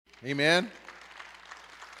Amen.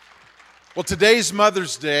 Well, today's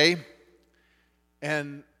Mother's Day,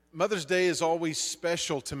 and Mother's Day is always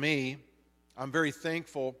special to me. I'm very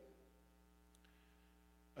thankful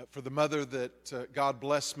for the mother that God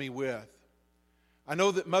blessed me with. I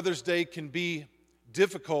know that Mother's Day can be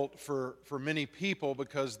difficult for many people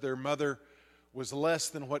because their mother was less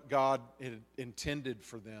than what God had intended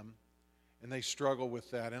for them, and they struggle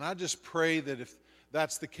with that. And I just pray that if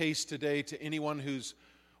that's the case today, to anyone who's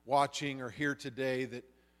watching or here today, that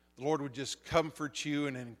the Lord would just comfort you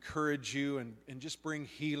and encourage you and just bring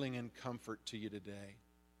healing and comfort to you today.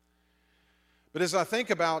 But as I think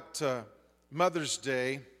about Mother's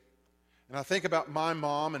Day, and I think about my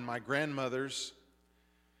mom and my grandmothers,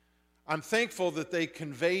 I'm thankful that they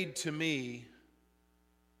conveyed to me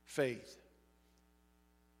faith,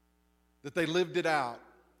 that they lived it out.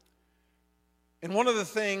 And one of the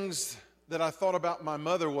things that I thought about my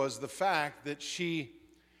mother was the fact that she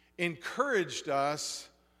encouraged us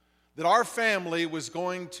that our family was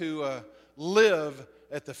going to live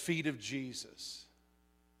at the feet of Jesus.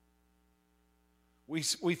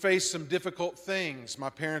 We faced some difficult things.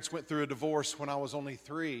 My parents went through a divorce when I was only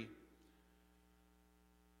 3.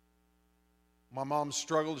 My mom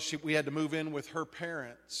struggled. We had to move in with her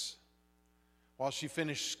parents while she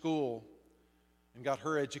finished school and got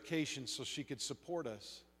her education so she could support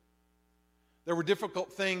us. There were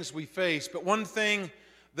difficult things we faced, but one thing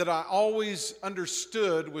that I always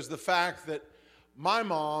understood was the fact that my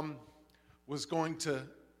mom was going to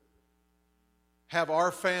have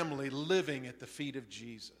our family living at the feet of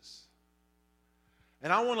Jesus.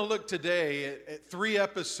 And I want to look today at 3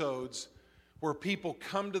 episodes where people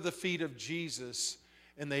come to the feet of Jesus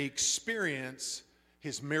and they experience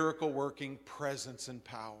His miracle-working presence and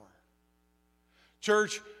power.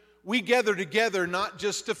 Church, we gather together not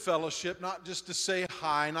just to fellowship, not just to say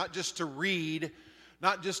hi, not just to read,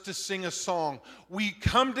 not just to sing a song. We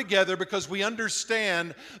come together because we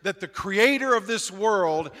understand that the Creator of this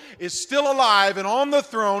world is still alive and on the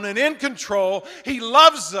throne and in control. He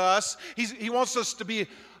loves us. He wants us to be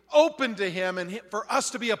open to Him and for us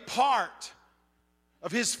to be a part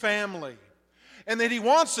of His family. And that He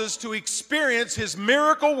wants us to experience His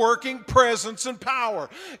miracle-working presence and power.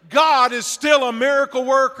 God is still a miracle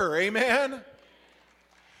worker. Amen?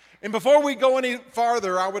 And before we go any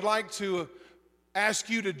farther, I would like to ask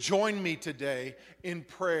you to join me today in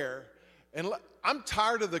prayer. And I'm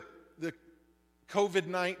tired of the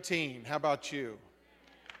COVID-19. How about you?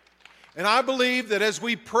 And I believe that as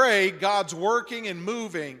we pray, God's working and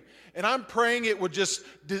moving. And I'm praying it would just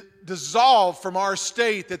dissolve from our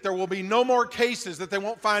state, that there will be no more cases, that they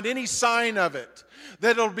won't find any sign of it,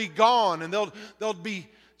 that it'll be gone, and they'll be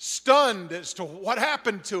stunned as to what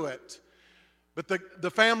happened to it. But the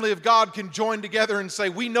family of God can join together and say,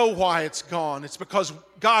 we know why it's gone. It's because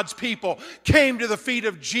God's people came to the feet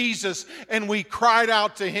of Jesus and we cried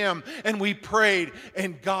out to Him and we prayed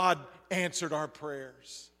and God answered our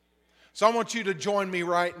prayers. So I want you to join me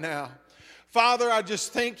right now. Father, I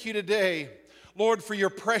just thank You today, Lord, for Your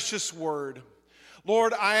precious word.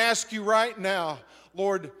 Lord, I ask You right now,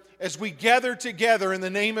 Lord, as we gather together in the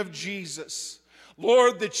name of Jesus,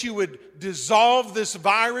 Lord, that You would dissolve this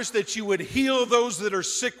virus, that You would heal those that are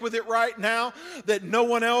sick with it right now, that no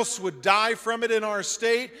one else would die from it in our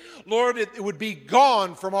state. Lord, it would be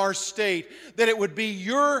gone from our state, that it would be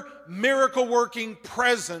Your miracle-working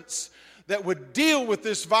presence that would deal with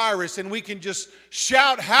this virus, and we can just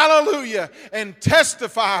shout hallelujah and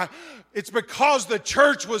testify it's because the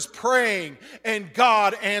church was praying and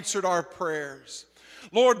God answered our prayers.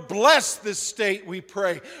 Lord, bless this state, we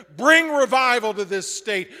pray. Bring revival to this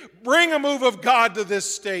state. Bring a move of God to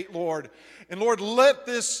this state, Lord. And Lord, let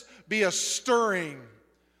this be a stirring,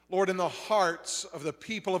 Lord, in the hearts of the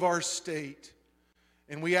people of our state.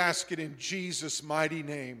 And we ask it in Jesus' mighty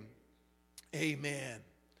name. Amen.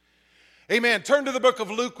 Amen. Turn to the book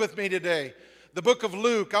of Luke with me today. The book of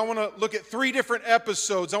Luke, I want to look at 3 different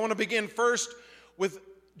episodes. I want to begin first with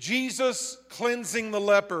Jesus cleansing the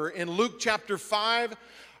leper in Luke chapter 5.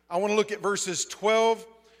 I want to look at verses 12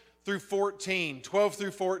 through 14. 12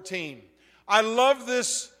 through 14. I love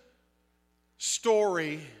this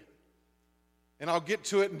story, and I'll get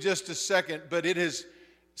to it in just a second, but it is,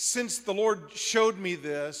 since the Lord showed me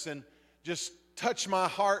this and just touched my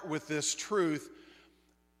heart with this truth,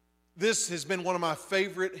 this has been one of my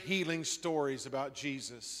favorite healing stories about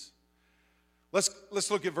Jesus. Let's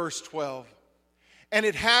look at verse 12. And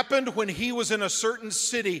it happened when He was in a certain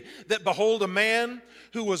city that, behold, a man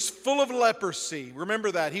who was full of leprosy,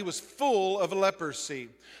 remember that, he was full of leprosy,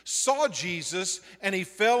 saw Jesus, and he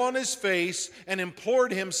fell on his face and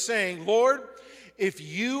implored Him, saying, Lord, if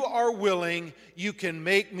you are willing, you can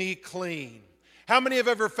make me clean. How many have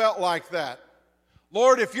ever felt like that?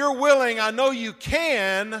 Lord, if you're willing, I know you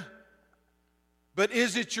can, but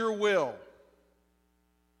is it your will?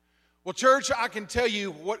 Well, church, I can tell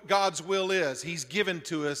you what God's will is. He's given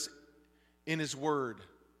to us in His Word.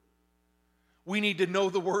 We need to know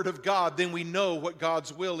the Word of God, then we know what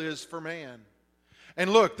God's will is for man.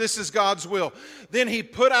 And look, this is God's will. Then He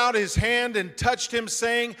put out His hand and touched him,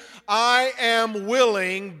 saying, I am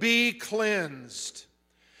willing, be cleansed.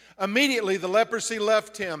 Immediately the leprosy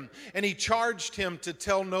left him, and he charged him to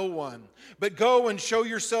tell no one, but go and show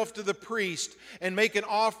yourself to the priest and make an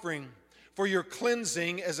offering for your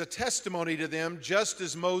cleansing as a testimony to them, just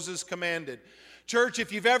as Moses commanded. Church,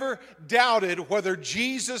 if you've ever doubted whether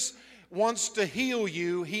Jesus wants to heal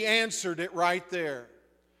you, He answered it right there.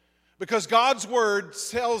 Because God's Word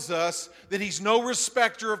tells us that He's no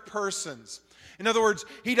respecter of persons. In other words,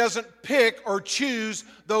 He doesn't pick or choose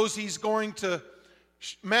those He's going to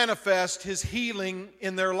manifest His healing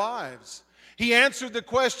in their lives. He answered the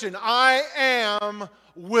question, I am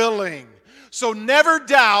willing. So never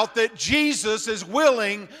doubt that Jesus is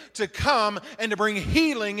willing to come and to bring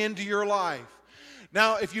healing into your life.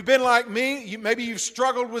 Now, if you've been like me, maybe you've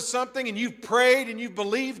struggled with something and you've prayed and you've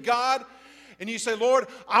believed God, and you say, Lord,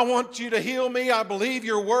 I want you to heal me. I believe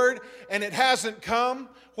your word, and it hasn't come.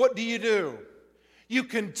 What do? You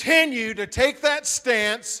continue to take that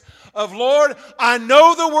stance of, Lord, I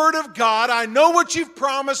know the Word of God. I know what you've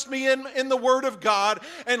promised me in the Word of God.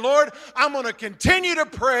 And Lord, I'm going to continue to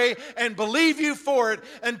pray and believe you for it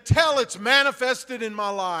until it's manifested in my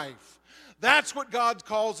life. That's what God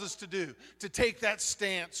calls us to do, to take that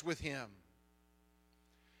stance with Him.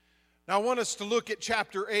 Now I want us to look at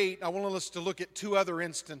chapter 8. I want us to look at two other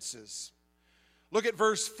instances. Look at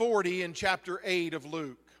verse 40 in chapter 8 of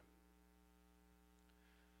Luke.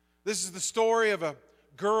 This is the story of a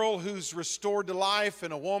girl who's restored to life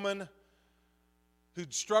and a woman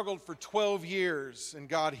who'd struggled for 12 years, and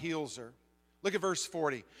God heals her. Look at verse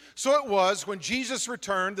 40. So it was when Jesus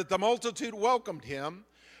returned that the multitude welcomed Him,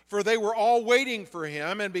 for they were all waiting for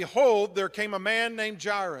Him. And behold, there came a man named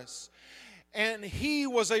Jairus, and he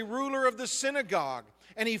was a ruler of the synagogue.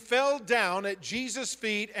 And he fell down at Jesus'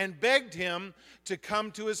 feet and begged Him to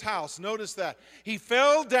come to his house. Notice that. He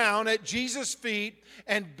fell down at Jesus' feet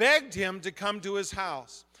and begged Him to come to his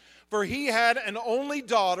house. For he had an only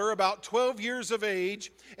daughter, about 12 years of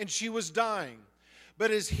age, and she was dying.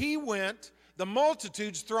 But as he went, the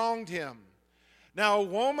multitudes thronged him. Now a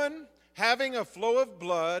woman having a flow of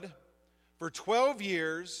blood for 12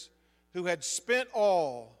 years, who had spent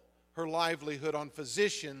all her livelihood on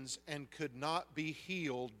physicians and could not be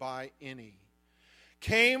healed by any,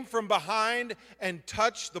 came from behind and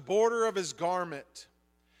touched the border of His garment.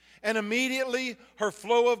 And immediately her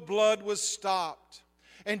flow of blood was stopped.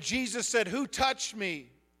 And Jesus said, Who touched me?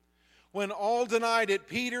 When all denied it,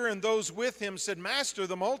 Peter and those with him said, Master,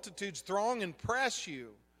 the multitudes throng and press you.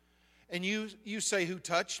 And you say, Who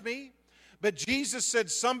touched me? But Jesus said,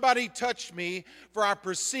 Somebody touched me, for I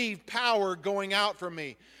perceive power going out from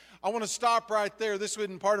me. I want to stop right there. This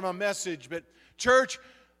wasn't part of my message, but church,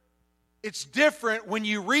 it's different when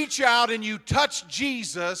you reach out and you touch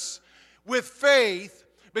Jesus with faith,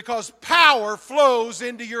 because power flows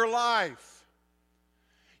into your life.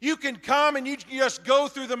 You can come and you just go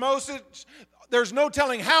through the motions. There's no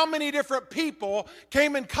telling how many different people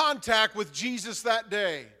came in contact with Jesus that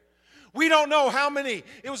day. We don't know how many.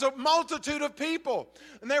 It was a multitude of people,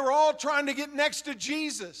 and they were all trying to get next to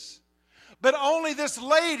Jesus. But only this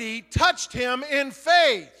lady touched Him in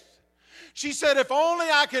faith. She said, if only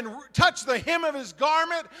I can touch the hem of His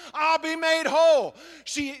garment, I'll be made whole.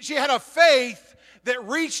 She had a faith that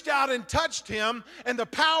reached out and touched Him, and the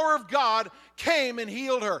power of God came and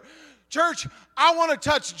healed her. Church, I want to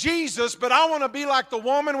touch Jesus, but I want to be like the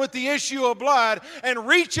woman with the issue of blood and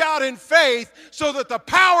reach out in faith so that the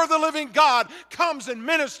power of the living God comes and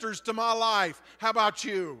ministers to my life. How about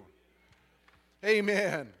you?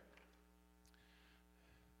 Amen.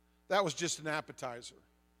 That was just an appetizer.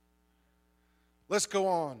 Let's go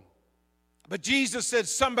on. But Jesus said,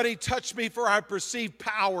 Somebody touched me, for I perceive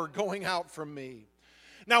power going out from me.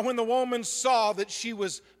 Now when the woman saw that she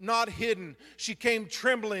was not hidden, she came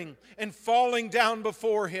trembling and falling down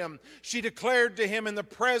before Him. She declared to Him in the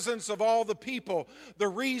presence of all the people the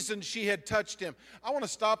reason she had touched Him. I want to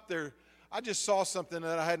stop there. I just saw something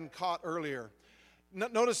that I hadn't caught earlier.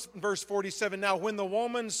 Notice verse 47. Now when the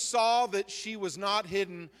woman saw that she was not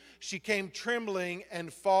hidden, she came trembling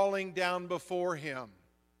and falling down before Him.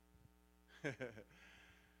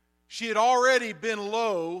 She had already been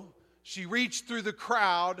low. She reached through the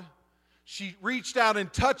crowd. she reached out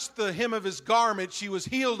and touched the hem of his garment. She was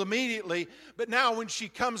healed immediately. But now when she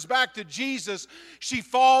comes back to Jesus, she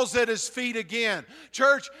falls at his feet again.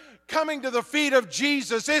 Church, coming to the feet of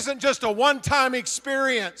Jesus isn't just a one-time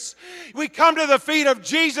experience. We come to the feet of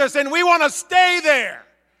Jesus and we want to stay there.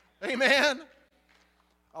 Amen?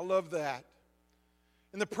 I love that.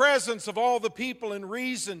 In the presence of all the people and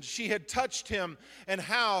reasons, she had touched him and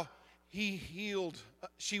how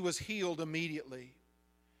she was healed immediately.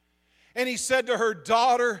 And he said to her,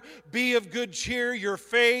 "Daughter, be of good cheer. Your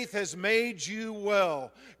faith has made you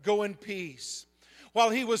well. Go in peace." While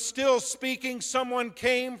he was still speaking, someone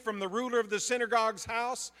came from the ruler of the synagogue's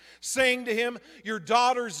house, saying to him, "Your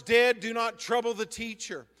daughter's dead. Do not trouble the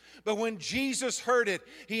teacher." But when Jesus heard it,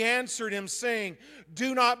 he answered him, saying,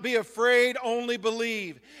 "Do not be afraid, only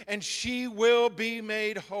believe, and she will be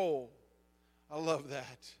made whole." I love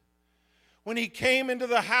that. When he came into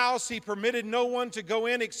the house, he permitted no one to go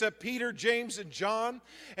in except Peter, James, and John,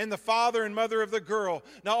 and the father and mother of the girl.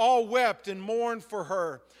 Now all wept and mourned for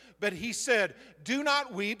her. But he said, "Do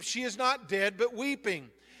not weep, she is not dead, but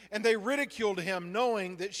weeping." And they ridiculed him,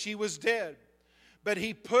 knowing that she was dead. But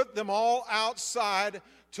he put them all outside,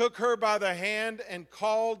 took her by the hand, and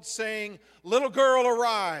called, saying, "Little girl,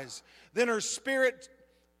 arise." Then her spirit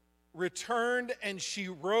returned, and she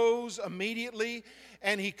rose immediately.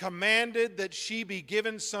 And he commanded that she be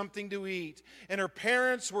given something to eat. And her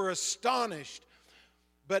parents were astonished,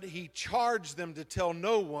 but he charged them to tell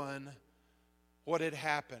no one what had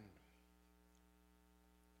happened.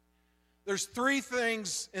 There's three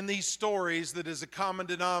things in these stories that is a common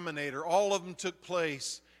denominator. All of them took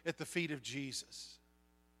place at the feet of Jesus.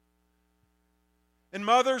 And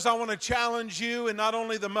mothers, I want to challenge you, and not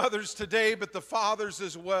only the mothers today, but the fathers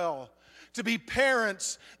as well, to be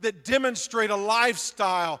parents that demonstrate a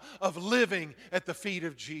lifestyle of living at the feet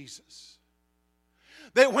of Jesus.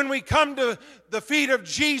 That when we come to the feet of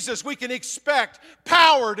Jesus, we can expect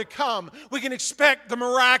power to come. We can expect the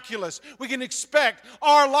miraculous. We can expect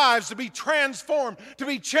our lives to be transformed, to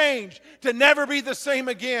be changed, to never be the same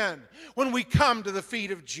again when we come to the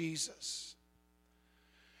feet of Jesus.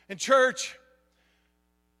 And church,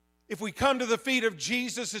 if we come to the feet of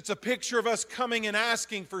Jesus, it's a picture of us coming and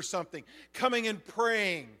asking for something, coming and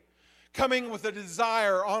praying, coming with a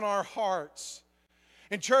desire on our hearts.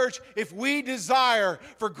 And church, if we desire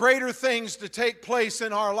for greater things to take place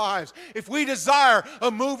in our lives, if we desire a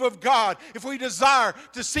move of God, if we desire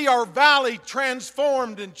to see our valley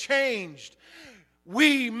transformed and changed,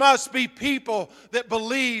 we must be people that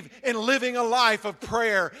believe in living a life of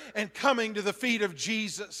prayer and coming to the feet of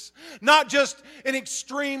Jesus. Not just in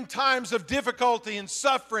extreme times of difficulty and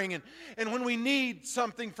suffering and when we need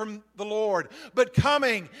something from the Lord, but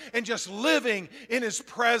coming and just living in His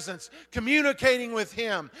presence, communicating with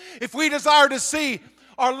Him. If we desire to see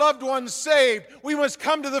our loved ones saved, we must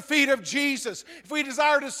come to the feet of Jesus. If we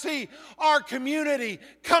desire to see our community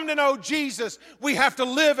come to know Jesus, we have to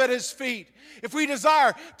live at His feet. If we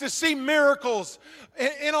desire to see miracles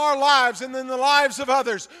in our lives and in the lives of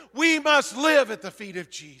others, we must live at the feet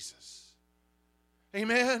of Jesus.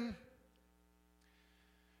 Amen?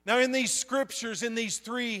 Now, in these scriptures, in these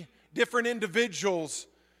three different individuals,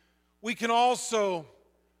 we can also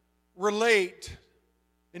relate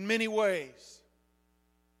in many ways.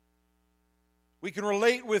 We can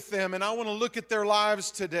relate with them, and I want to look at their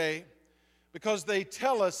lives today because they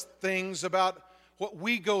tell us things about what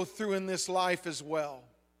we go through in this life as well.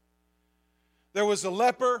 There was a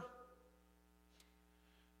leper.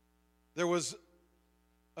 There was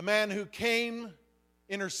a man who came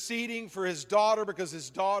interceding for his daughter because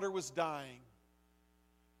his daughter was dying.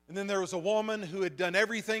 And then there was a woman who had done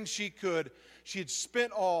everything she could. She had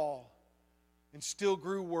spent all and still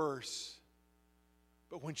grew worse.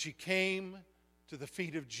 But when she came to the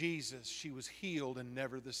feet of Jesus, she was healed and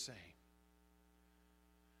never the same.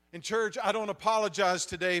 And church, I don't apologize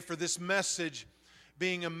today for this message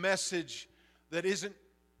being a message that isn't,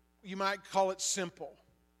 you might call it simple.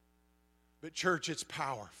 But church, it's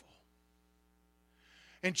powerful.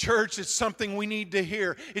 And church, it's something we need to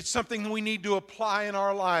hear. It's something we need to apply in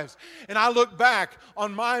our lives. And I look back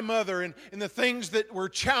on my mother and the things that were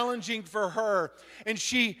challenging for her. And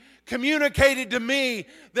she communicated to me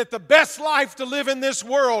that the best life to live in this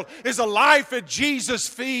world is a life at Jesus'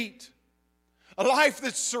 feet. A life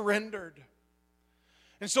that's surrendered.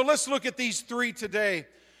 And so let's look at these three today.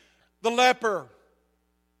 The leper.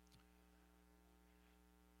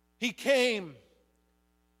 He came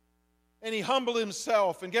and he humbled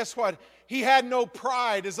himself. And guess what? He had no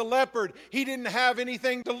pride. As a leopard, he didn't have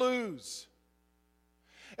anything to lose.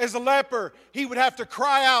 As a leper, he would have to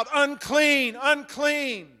cry out, "Unclean,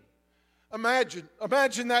 unclean."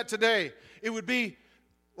 Imagine that today. It would be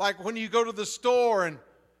like when you go to the store and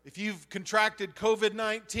if you've contracted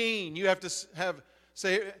COVID-19, you have to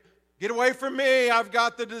say, get away from me, I've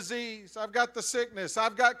got the disease, I've got the sickness,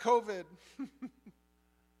 I've got COVID.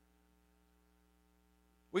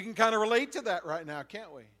 We can kind of relate to that right now,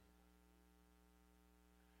 can't we?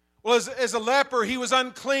 Well, as a leper, he was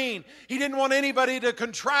unclean. He didn't want anybody to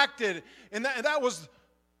contract it. And that was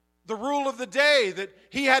the rule of the day, that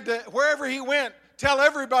he had to, wherever he went, tell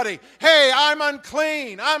everybody, hey, I'm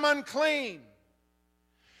unclean, I'm unclean.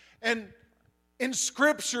 And in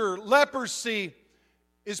Scripture, leprosy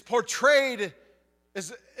is portrayed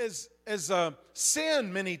as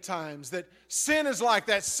sin many times. That sin is like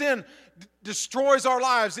that. Sin destroys our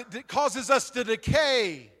lives. It causes us to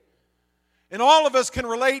decay. And all of us can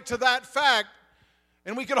relate to that fact.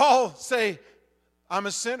 And we could all say, I'm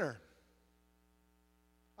a sinner.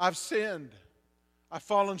 I've sinned. I've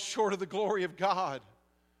fallen short of the glory of God.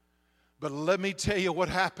 But let me tell you what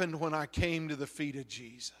happened when I came to the feet of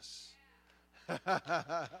Jesus.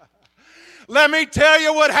 Let me tell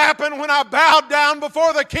you what happened when I bowed down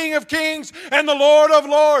before the King of Kings and the Lord of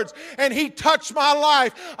Lords. And He touched my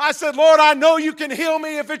life. I said, Lord, I know you can heal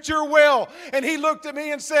me if it's your will. And He looked at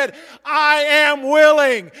me and said, I am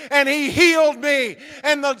willing. And He healed me.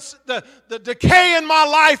 And the decay in my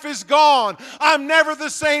life is gone. I'm never the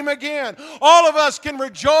same again. All of us can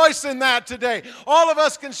rejoice in that today. All of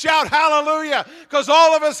us can shout hallelujah, because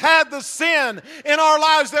all of us had the sin in our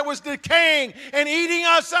lives that was decaying and eating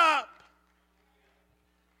us up.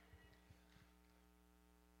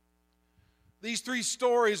 These three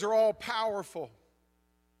stories are all powerful.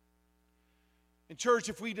 In church,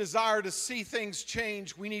 if we desire to see things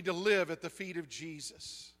change, we need to live at the feet of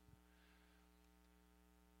Jesus.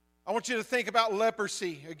 I want you to think about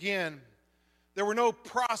leprosy again. There were no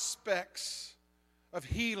prospects of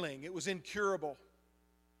healing. It was incurable.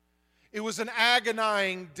 It was an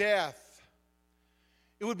agonizing death.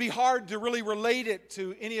 It would be hard to really relate it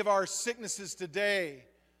to any of our sicknesses today.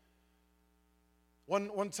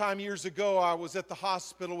 One time years ago, I was at the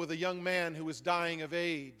hospital with a young man who was dying of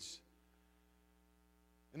AIDS.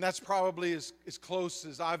 And that's probably as close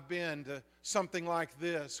as I've been to something like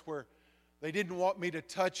this, where they didn't want me to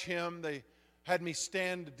touch him. They had me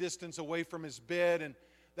stand a distance away from his bed, and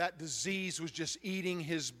that disease was just eating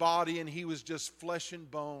his body, and he was just flesh and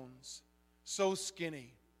bones, so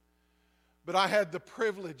skinny. But I had the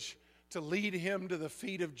privilege to lead him to the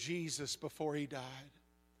feet of Jesus before he died.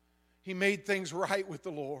 He made things right with the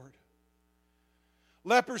Lord.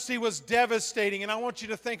 Leprosy was devastating, and I want you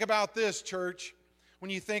to think about this, church. When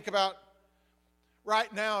you think about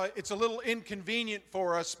right now, it's a little inconvenient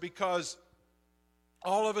for us because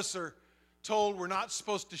all of us are told we're not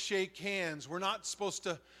supposed to shake hands. We're not supposed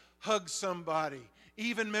to hug somebody.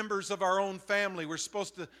 Even members of our own family, we're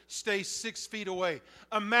supposed to stay 6 feet away.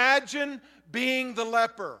 Imagine being the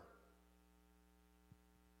leper.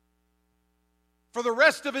 For the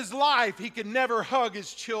rest of his life, he could never hug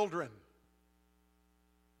his children.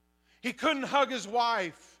 He couldn't hug his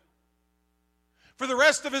wife. For the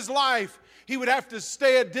rest of his life, he would have to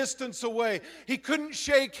stay a distance away. He couldn't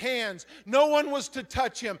shake hands. No one was to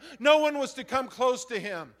touch him. No one was to come close to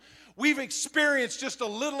him. We've experienced just a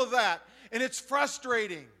little of that, and it's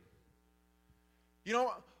frustrating. You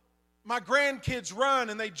know, my grandkids run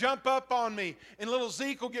and they jump up on me, and little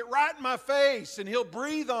Zeke will get right in my face and he'll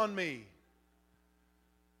breathe on me.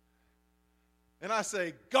 And I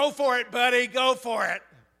say, go for it, buddy, go for it.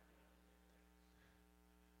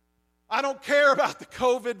 I don't care about the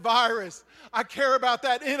COVID virus. I care about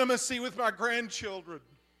that intimacy with my grandchildren.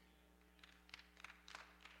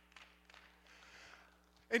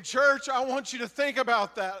 In church, I want you to think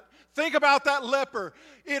about that. Think about that leper.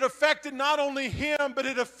 It affected not only him, but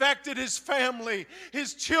it affected his family.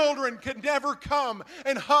 His children could never come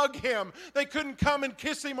and hug him. They couldn't come and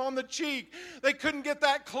kiss him on the cheek. They couldn't get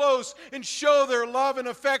that close and show their love and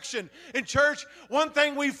affection. In church, one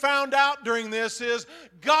thing we found out during this is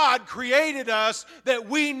God created us that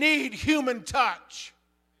we need human touch.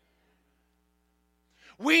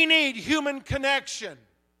 We need human connection.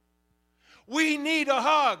 We need a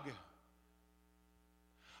hug.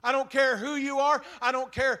 I don't care who you are. I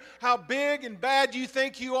don't care how big and bad you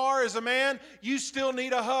think you are as a man. You still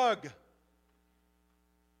need a hug.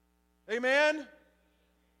 Amen?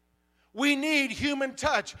 We need human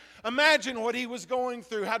touch. Imagine what he was going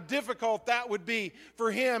through, how difficult that would be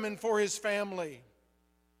for him and for his family.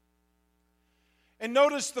 And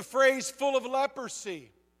notice the phrase full of leprosy.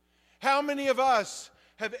 How many of us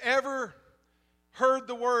have ever heard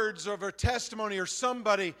the words of a testimony or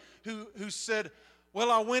somebody who said, well,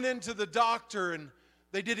 I went into the doctor and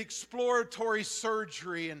they did exploratory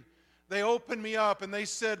surgery, and they opened me up, and they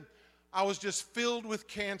said I was just filled with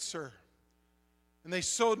cancer. And they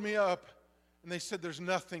sewed me up, and they said there's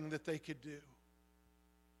nothing that they could do.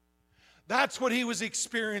 That's what he was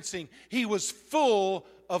experiencing. He was full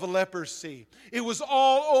of leprosy. It was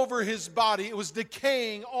all over his body. It was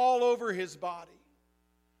decaying all over his body.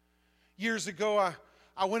 Years ago,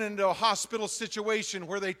 I went into a hospital situation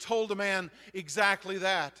where they told a man exactly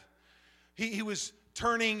that. He was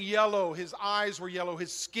turning yellow. His eyes were yellow.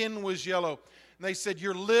 His skin was yellow. And they said,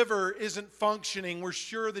 your liver isn't functioning. We're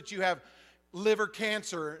sure that you have liver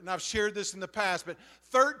cancer. And I've shared this in the past, but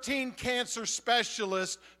 13 cancer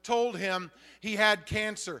specialists told him he had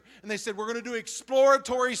cancer. And they said, we're going to do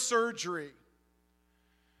exploratory surgery.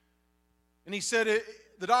 And he said,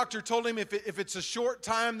 the doctor told him, if it's a short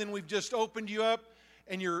time, then we've just opened you up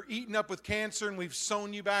and you're eaten up with cancer and we've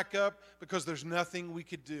sewn you back up because there's nothing we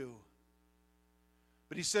could do.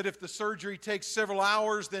 But he said if the surgery takes several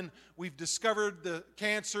hours, then we've discovered the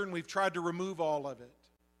cancer and we've tried to remove all of it.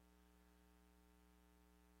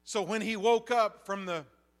 So when he woke up from the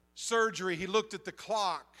surgery, he looked at the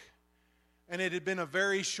clock, and it had been a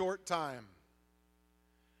very short time.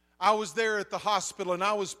 I was there at the hospital, and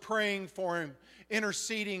I was praying for him,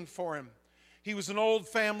 interceding for him. He was an old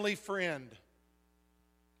family friend.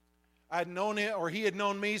 I'd known him, or he had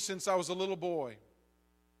known me since I was a little boy.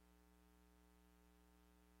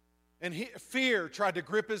 And fear tried to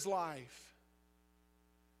grip his life.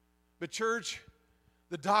 But church,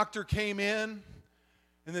 the doctor came in,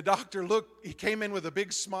 and the doctor he came in with a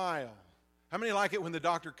big smile. How many like it when the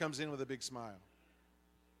doctor comes in with a big smile?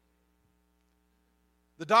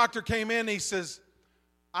 The doctor came in and he says,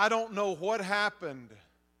 I don't know what happened.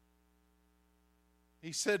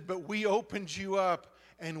 He said, but we opened you up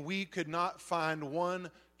and we could not find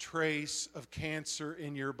one trace of cancer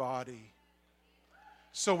in your body.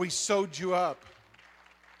 So we sewed you up.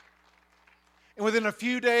 And within a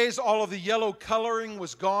few days, all of the yellow coloring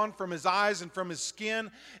was gone from his eyes and from his skin.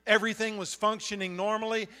 Everything was functioning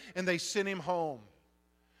normally, and they sent him home.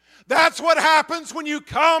 That's what happens when you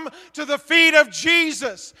come to the feet of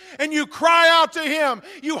Jesus and you cry out to Him.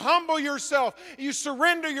 You humble yourself. You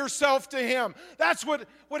surrender yourself to Him. That's what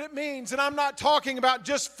it means. And I'm not talking about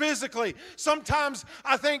just physically. Sometimes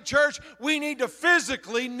I think, church, we need to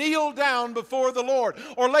physically kneel down before the Lord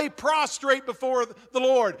or lay prostrate before the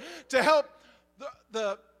Lord to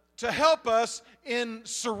help us in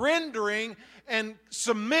surrendering and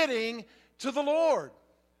submitting to the Lord.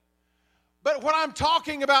 But what I'm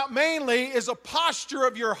talking about mainly is a posture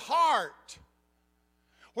of your heart,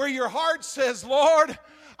 where your heart says, Lord,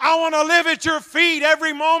 I want to live at your feet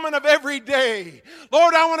every moment of every day.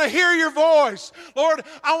 Lord, I want to hear your voice. Lord,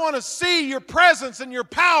 I want to see your presence and your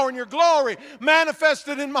power and your glory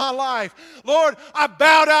manifested in my life. Lord, I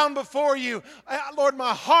bow down before you. Lord,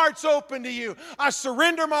 my heart's open to you. I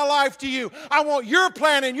surrender my life to you. I want your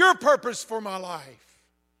plan and your purpose for my life.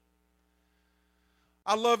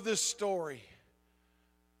 I love this story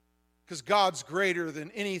because God's greater than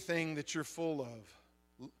anything that you're full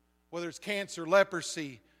of. Whether it's cancer,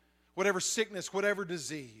 leprosy, whatever sickness, whatever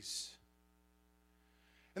disease.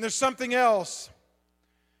 And there's something else.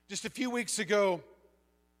 Just a few weeks ago,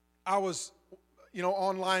 I was,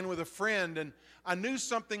 online with a friend, and I knew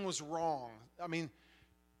something was wrong. I mean,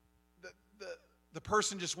 the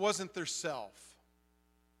person just wasn't their self.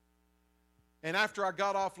 And after I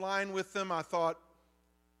got offline with them, I thought,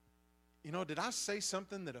 did I say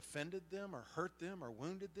something that offended them or hurt them or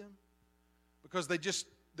wounded them? Because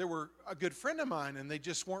they were a good friend of mine and they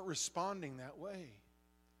just weren't responding that way.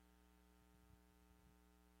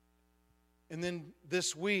 And then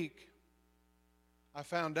this week, I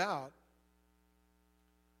found out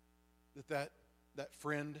that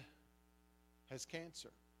friend has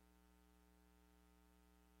cancer.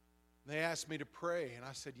 They asked me to pray, and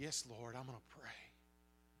I said, yes, Lord, I'm going to pray.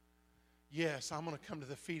 Yes, I'm going to come to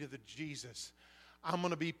the feet of Jesus. I'm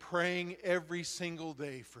going to be praying every single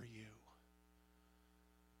day for you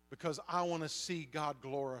because I want to see God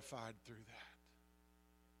glorified through that.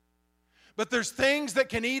 But there's things that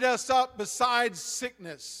can eat us up besides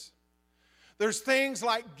sickness. There's things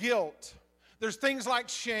like guilt. There's things like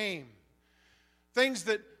shame. Things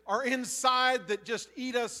that are inside that just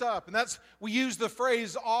eat us up. And we use the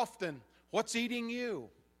phrase often, what's eating you?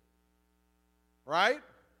 Right?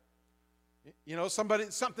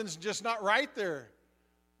 Something's just not right there.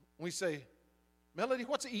 We say, Melody,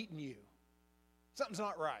 what's eating you? Something's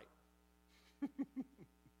not right.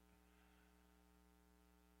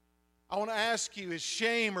 I want to ask you, is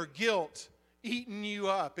shame or guilt eating you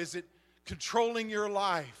up? Is it controlling your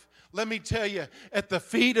life? Let me tell you, at the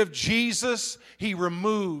feet of Jesus, He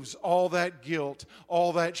removes all that guilt,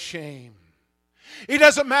 all that shame. It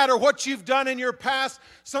doesn't matter what you've done in your past.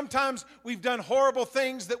 Sometimes we've done horrible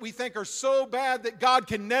things that we think are so bad that God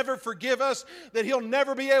can never forgive us, that He'll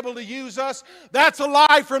never be able to use us. That's a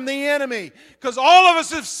lie from the enemy. Because all of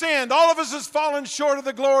us have sinned. All of us has fallen short of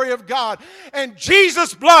the glory of God. And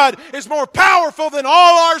Jesus' blood is more powerful than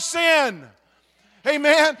all our sin.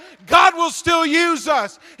 Amen. God will still use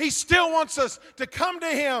us. He still wants us to come to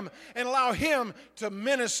Him and allow Him to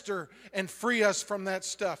minister and free us from that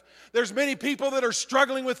stuff. There's many people that are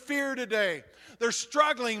struggling with fear today. They're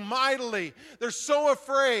struggling mightily. They're so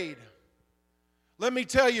afraid. Let me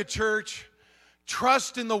tell you, church,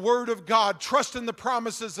 trust in the Word of God. Trust in the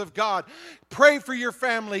promises of God. Pray for your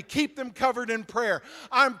family. Keep them covered in prayer.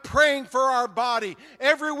 I'm praying for our body.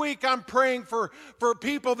 Every week I'm praying for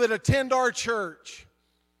people that attend our church.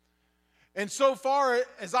 And so far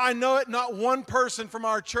as I know it, not one person from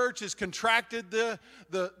our church has contracted the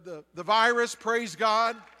virus. Praise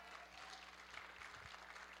God.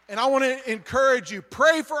 And I want to encourage you,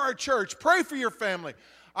 pray for our church. Pray for your family.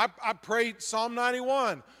 I pray Psalm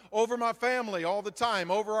 91 over my family all the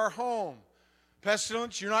time, over our home.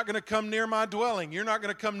 Pestilence, you're not going to come near my dwelling. You're not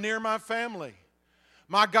going to come near my family.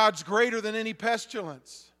 My God's greater than any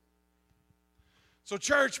pestilence. So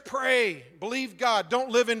church, pray. Believe God. Don't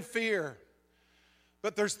live in fear.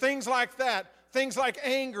 But there's things like that, things like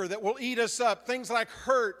anger that will eat us up, things like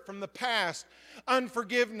hurt from the past,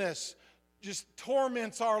 unforgiveness, just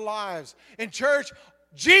torments our lives. In church,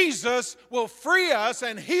 Jesus will free us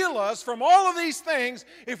and heal us from all of these things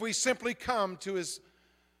if we simply come to His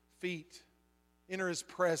feet, enter His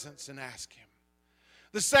presence and ask Him.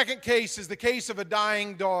 The second case is the case of a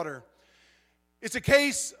dying daughter. It's a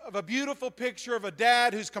case of a beautiful picture of a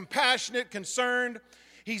dad who's compassionate, concerned.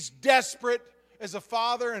 He's desperate as a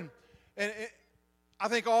father, and I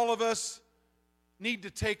think all of us need to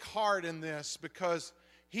take heart in this because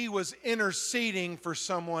he was interceding for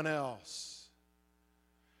someone else.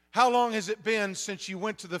 How long has it been since you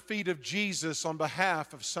went to the feet of Jesus on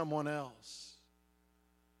behalf of someone else?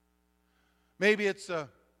 Maybe it's a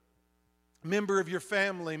member of your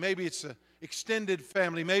family. Maybe it's an extended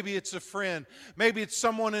family. Maybe it's a friend. Maybe it's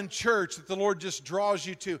someone in church that the Lord just draws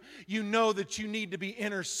you to. You know that you need to be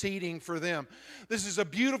interceding for them. This is a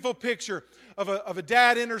beautiful picture of a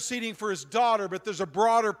dad interceding for his daughter, but there's a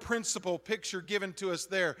broader principle picture given to us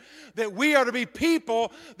there, that we are to be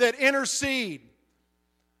people that intercede.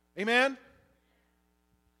 Amen?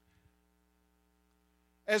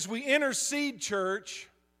 As we intercede, church,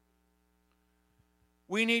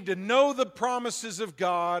 we need to know the promises of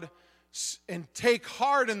God and take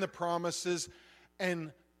heart in the promises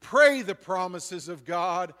and pray the promises of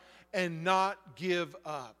God and not give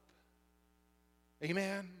up.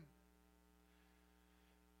 Amen?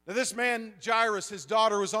 Now this man, Jairus, his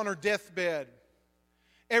daughter was on her deathbed.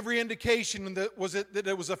 Every indication that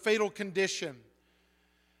it was a fatal condition.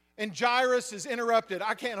 And Jairus is interrupted.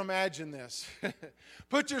 I can't imagine this.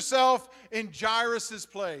 Put yourself in Jairus'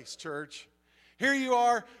 place, church. Here you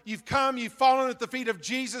are, you've come, you've fallen at the feet of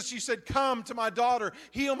Jesus. You said, come to my daughter,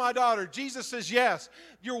 heal my daughter. Jesus says, yes.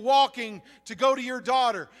 You're walking to go to your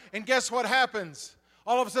daughter. And guess what happens?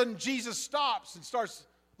 All of a sudden, Jesus stops and starts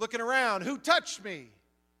looking around. Who touched me?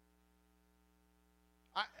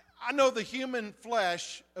 I know the human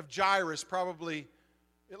flesh of Jairus probably,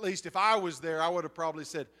 at least if I was there, I would have probably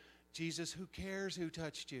said, Jesus, who cares who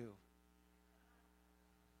touched you?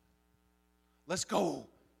 Let's go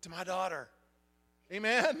to my daughter.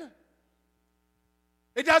 Amen?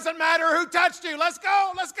 It doesn't matter who touched you. Let's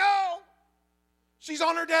go, let's go. She's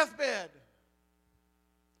on her deathbed.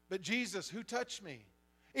 But Jesus, who touched me?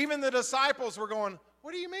 Even the disciples were going,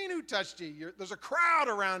 what do you mean who touched you? There's a crowd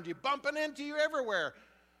around you, bumping into you everywhere.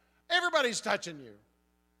 Everybody's touching you.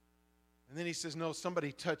 And then he says, no,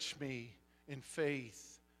 somebody touched me in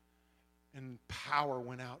faith and power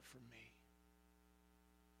went out from me.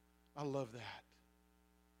 I love that.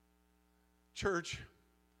 Church,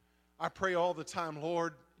 I pray all the time,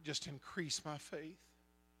 Lord, just increase my faith.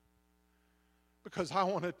 Because I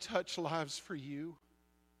want to touch lives for you.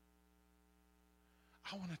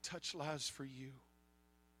 I want to touch lives for you.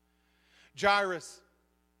 Jairus,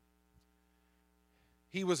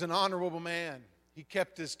 he was an honorable man. He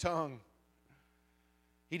kept his tongue.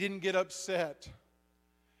 He didn't get upset.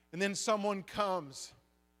 And then someone comes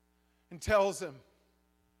and tells him,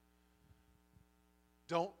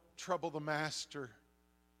 don't trouble the master,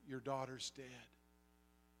 your daughter's dead.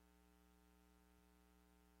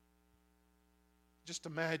 Just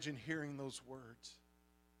imagine hearing those words.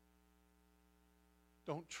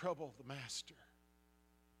 Don't trouble the master.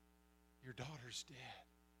 your daughter's dead.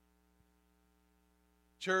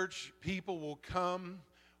 Church, people will come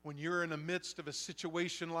when you're in the midst of a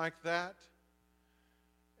situation like that,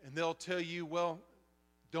 and they'll tell you, well,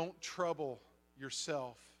 don't trouble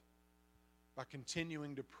yourself by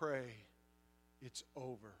continuing to pray. It's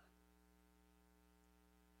over.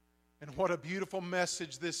 And what a beautiful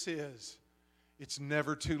message this is. It's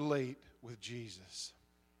never too late with Jesus.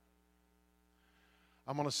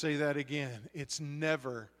 I'm going to say that again. It's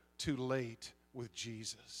never too late with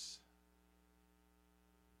Jesus.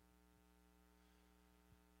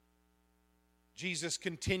 Jesus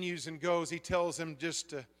continues and goes. He tells him just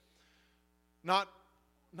to not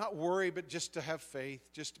worry, but just to have faith,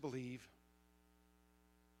 just to believe.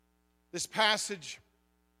 This passage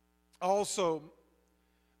also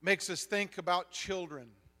makes us think about children.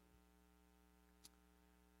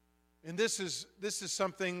 And this is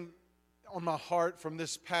something on my heart from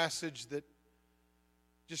this passage that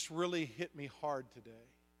just really hit me hard today,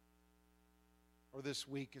 or this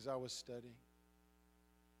week as I was studying.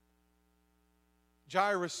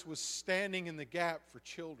 Jairus was standing in the gap for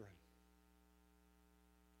children.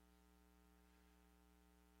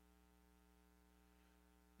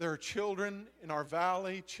 There are children in our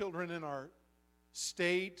valley, children in our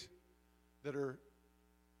state that are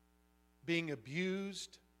being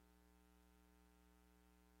abused.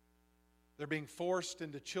 They're being forced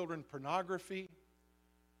into children pornography.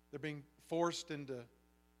 They're being forced into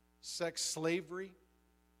sex slavery.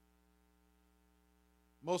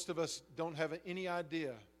 Most of us don't have any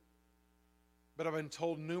idea, but I've been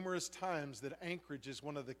told numerous times that Anchorage is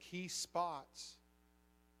one of the key spots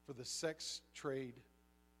for the sex trade.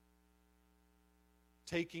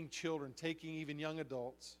 Taking children, taking even young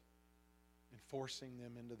adults, and forcing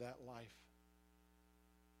them into that life.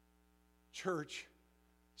 Church,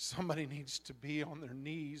 somebody needs to be on their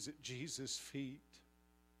knees at Jesus' feet,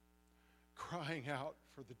 crying out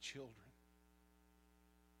for the children.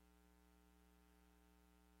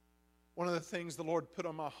 One of the things the Lord put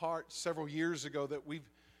on my heart several years ago that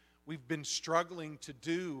we've been struggling to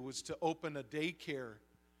do was to open a daycare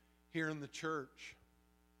here in the church.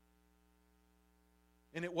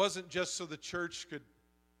 And it wasn't just so the church could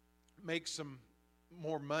make some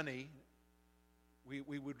more money.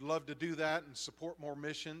 We would love to do that and support more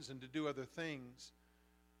missions and to do other things.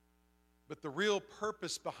 But the real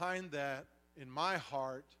purpose behind that, in my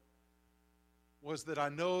heart, was that I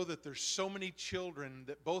know that there's so many children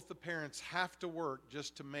that both the parents have to work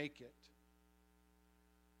just to make it.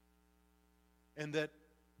 And that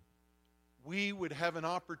we would have an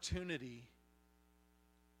opportunity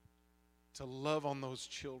to love on those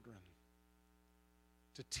children,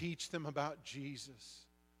 to teach them about Jesus,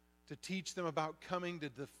 to teach them about coming to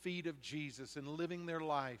the feet of Jesus and living their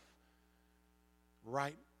life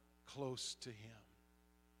right close to Him.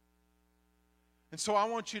 And so I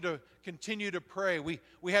want you to continue to pray. We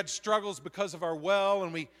had struggles because of our well,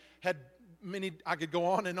 and we had many, I could go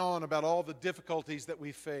on and on about all the difficulties that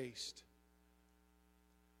we faced.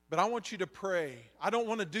 But I want you to pray. I don't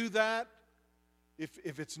want to do that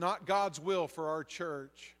if it's not God's will for our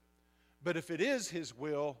church. But if it is His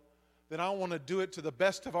will, then I want to do it to the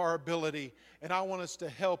best of our ability. And I want us to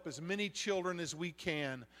help as many children as we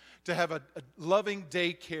can to have a loving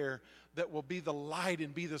daycare that will be the light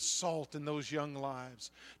and be the salt in those young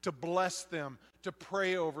lives. To bless them, to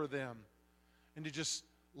pray over them, and to just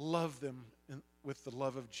love them with the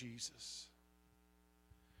love of Jesus.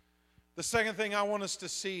 The second thing I want us to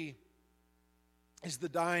see is the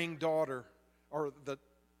dying daughter, or the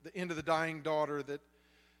end of the dying daughter, that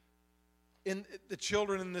in the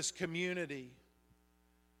children in this community,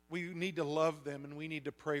 we need to love them and we need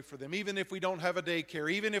to pray for them. Even if we don't have a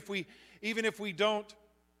daycare, even if we don't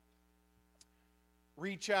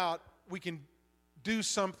reach out, we can do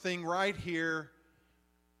something right here.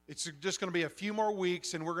 It's just going to be a few more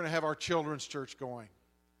weeks and we're going to have our children's church going.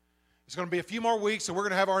 It's going to be a few more weeks and we're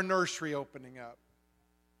going to have our nursery opening up.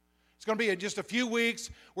 It's going to be in just a few weeks,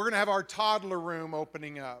 we're going to have our toddler room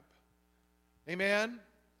opening up. Amen?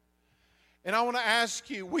 And I want to ask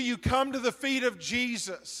you, will you come to the feet of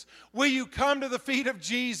Jesus? Will you come to the feet of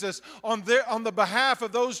Jesus on the behalf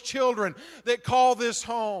of those children that call this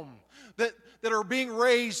home, that are being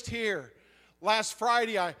raised here? Last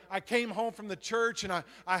Friday, I came home from the church and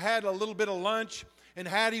I had a little bit of lunch, and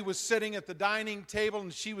Hattie was sitting at the dining table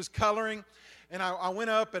and she was coloring. And I went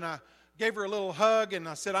up and I gave her a little hug and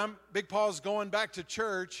I said, Big Paul's going back to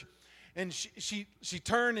church. And she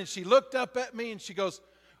turned and she looked up at me and she goes,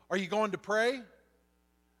 "Are you going to pray?"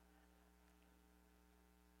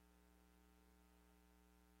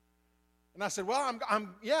 And I said, "Well,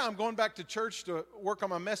 I'm going back to church to work on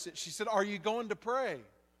my message." She said, "Are you going to pray?"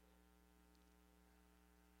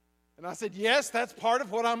 And I said, yes, that's part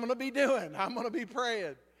of what I'm going to be doing. I'm going to be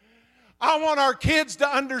praying. I want our kids to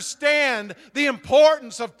understand the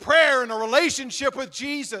importance of prayer and a relationship with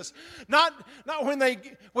Jesus. Not when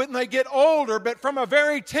they get older, but from a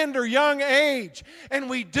very tender young age. And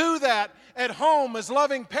we do that at home as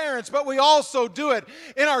loving parents, but we also do it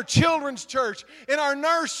in our children's church, in our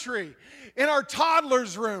nursery, in our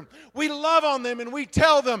toddler's room. We love on them and we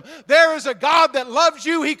tell them there is a God that loves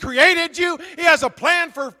you. He created you. He has a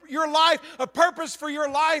plan for your life, a purpose for your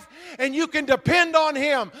life, and you can depend on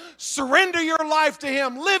Him. Surrender your life to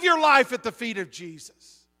Him. Live your life at the feet of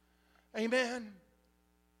Jesus. Amen.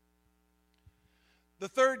 The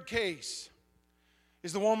third case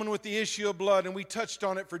is the woman with the issue of blood, and we touched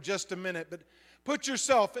on it for just a minute, but put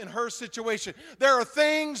yourself in her situation. There are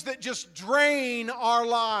things that just drain our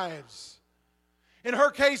lives. In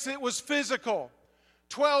her case, it was physical.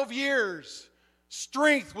 12 years,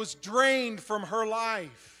 strength was drained from her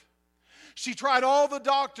life. She tried all the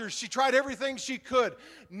doctors. She tried everything she could.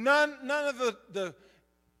 None of the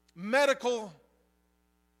medical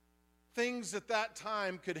things at that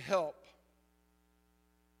time could help.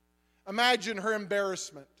 Imagine her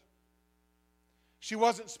embarrassment. She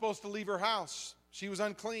wasn't supposed to leave her house. She was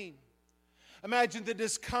unclean. Imagine the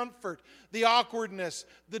discomfort, the awkwardness,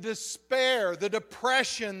 the despair, the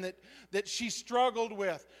depression that she struggled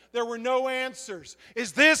with. There were no answers.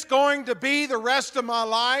 Is this going to be the rest of my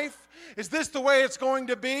life? Is this the way it's going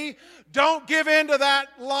to be? Don't give in to that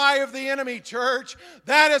lie of the enemy, church.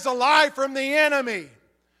 That is a lie from the enemy.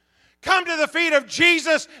 Come to the feet of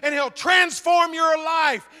Jesus and He'll transform your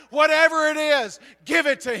life. Whatever it is, give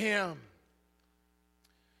it to Him.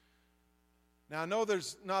 Now, I know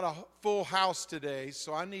there's not a full house today,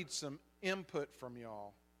 so I need some input from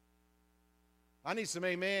y'all. I need some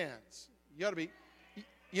amens. You ought to be,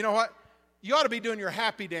 you know what? You ought to be doing your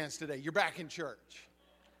happy dance today. You're back in church.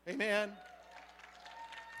 Amen.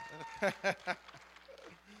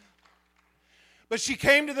 But she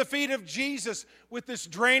came to the feet of Jesus with this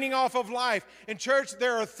draining off of life. In church,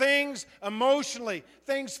 there are things emotionally,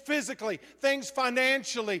 things physically, things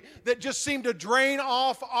financially that just seem to drain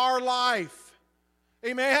off our life.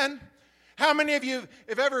 Amen? How many of you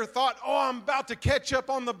have ever thought, oh, I'm about to catch up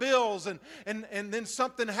on the bills, and then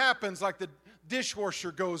something happens, like the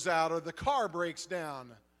dishwasher goes out or the car breaks down.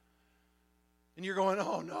 And you're going,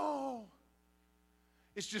 oh no.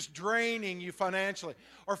 It's just draining you financially.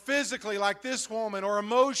 Or physically, like this woman, or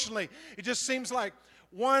emotionally. It just seems like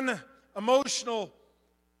one emotional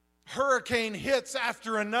hurricane hits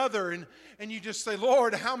after another, and you just say,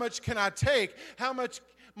 Lord, how much can I take? How much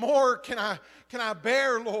more can I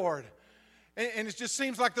bear, Lord? And it just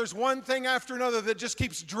seems like there's one thing after another that just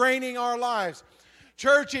keeps draining our lives.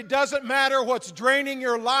 Church, it doesn't matter what's draining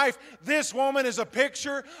your life. This woman is a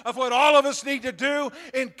picture of what all of us need to do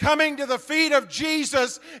in coming to the feet of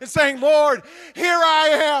Jesus and saying, Lord, here I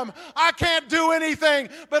am. I can't do anything,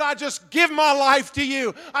 but I just give my life to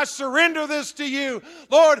you. I surrender this to you.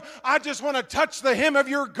 Lord, I just want to touch the hem of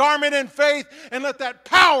your garment in faith and let that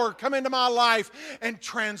power come into my life and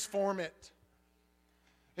transform it.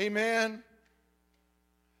 Amen.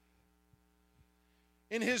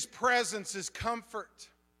 In His presence is comfort.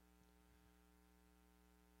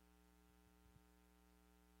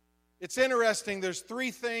 It's interesting, there's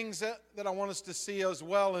three things that I want us to see as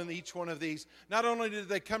well in each one of these. Not only did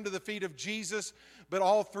they come to the feet of Jesus, but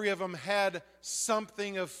all three of them had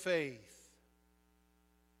something of faith.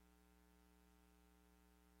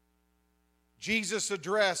 Jesus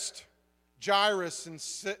addressed Jairus and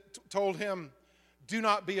told him, do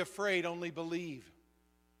not be afraid, only believe.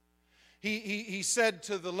 He said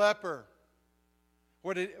to the leper,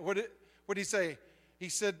 what did he say? He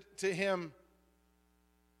said to him,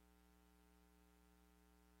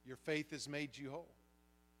 your faith has made you whole.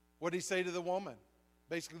 What did he say to the woman?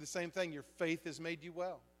 Basically the same thing. Your faith has made you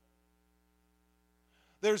well.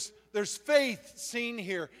 There's faith seen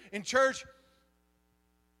here. In church,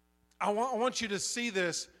 I want you to see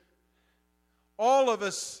this. All of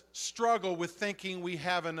us struggle with thinking we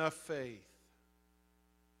have enough faith.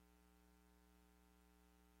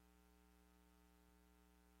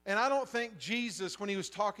 And I don't think Jesus, when He was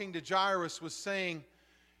talking to Jairus, was saying,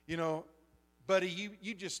 you know, buddy,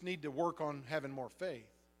 you just need to work on having more faith.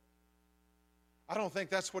 I don't think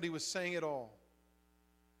that's what He was saying at all.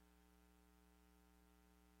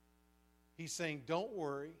 He's saying, don't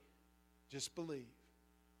worry, just believe.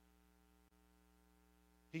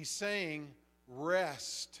 He's saying,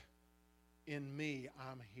 rest in me,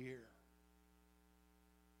 I'm here.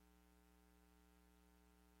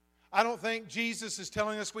 I don't think Jesus is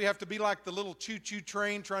telling us we have to be like the little choo-choo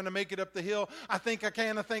train trying to make it up the hill. I think I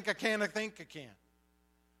can, I think I can, I think I can.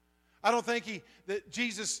 I don't think that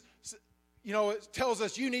Jesus, tells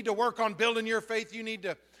us you need to work on building your faith. You need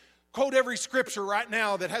to quote every scripture right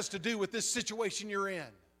now that has to do with this situation you're in.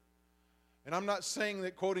 And I'm not saying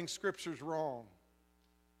that quoting scripture is wrong.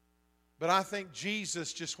 But I think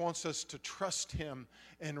Jesus just wants us to trust Him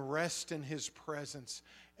and rest in His presence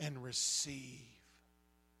and receive.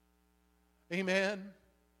 Amen?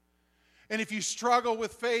 And if you struggle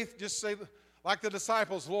with faith, just say, like the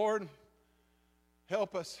disciples, Lord,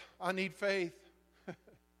 help us. I need faith.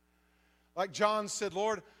 Like John said,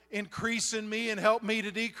 Lord, increase in me and help me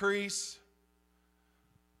to decrease.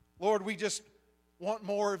 Lord, we just want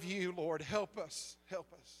more of you, Lord. Help us. Help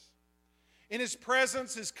us. In His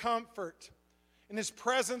presence is comfort. In His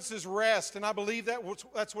presence is rest. And I believe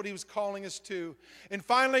that's what He was calling us to. And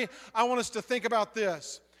finally, I want us to think about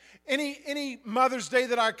this. Any Mother's Day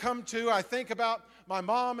that I come to, I think about my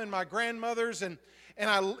mom and my grandmothers. And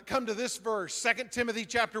I come to this verse, 2 Timothy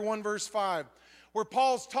chapter 1, verse 5. Where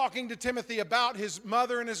Paul's talking to Timothy about his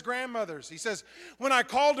mother and his grandmothers. He says, when I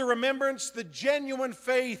call to remembrance the genuine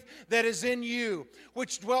faith that is in you,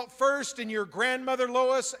 which dwelt first in your grandmother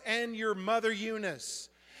Lois and your mother Eunice,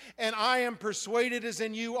 and I am persuaded is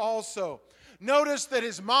in you also. Notice that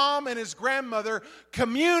his mom and his grandmother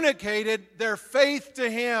communicated their faith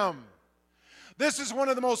to him. This is one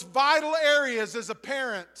of the most vital areas as a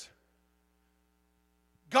parent.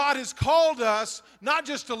 God has called us not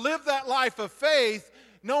just to live that life of faith,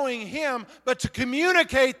 knowing Him, but to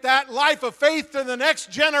communicate that life of faith to the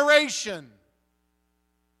next generation.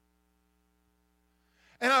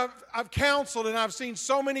 And I've counseled and I've seen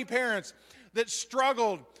so many parents that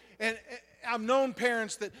struggled, and I've known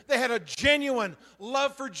parents that they had a genuine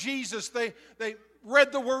love for Jesus. They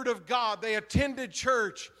read the Word of God. They attended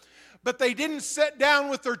church, but they didn't sit down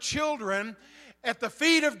with their children at the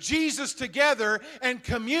feet of Jesus together and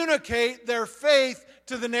communicate their faith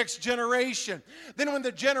to the next generation. Then when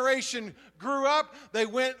the generation grew up, they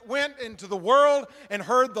went into the world and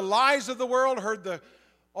heard the lies of the world, heard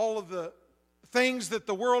all of the things that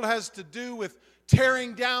the world has to do with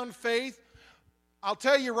tearing down faith. I'll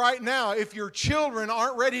tell you right now, if your children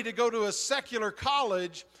aren't ready to go to a secular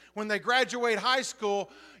college when they graduate high school,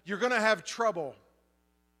 you're going to have trouble.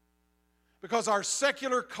 Because our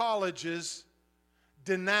secular colleges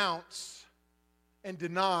denounce and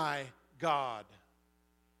deny God.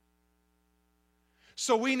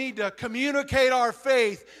 So we need to communicate our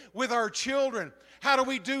faith with our children. How do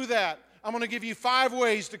we do that? I'm going to give you 5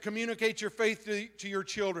 ways to communicate your faith to your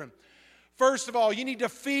children. First of all, you need to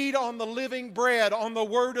feed on the living bread, on the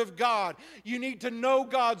Word of God. You need to know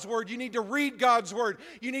God's Word. You need to read God's Word.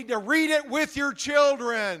 You need to read it with your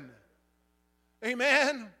children.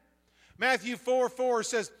 Amen? Matthew 4:4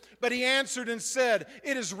 says, but He answered and said,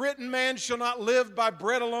 it is written, man shall not live by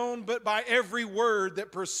bread alone, but by every word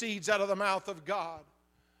that proceeds out of the mouth of God.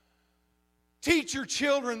 Teach your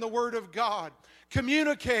children the Word of God.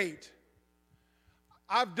 Communicate.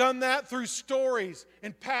 I've done that through stories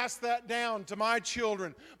and passed that down to my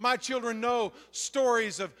children. My children know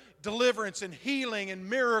stories of deliverance and healing and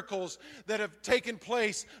miracles that have taken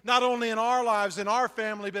place not only in our lives, in our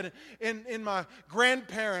family, but in my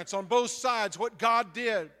grandparents on both sides, what God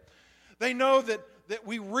did. They know that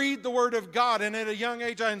we read the Word of God, and at a young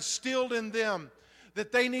age I instilled in them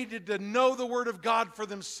that they needed to know the Word of God for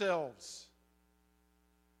themselves.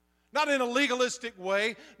 Not in a legalistic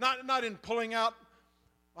way, not in pulling out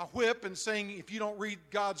a whip and saying, if you don't read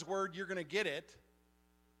God's Word, you're going to get it.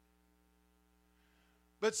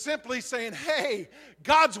 But simply saying, hey,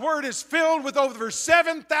 God's Word is filled with over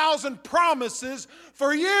 7,000 promises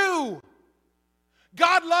for you.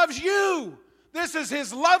 God loves you. This is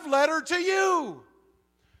His love letter to you.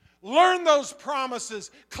 Learn those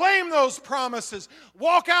promises. Claim those promises.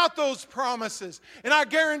 Walk out those promises. And I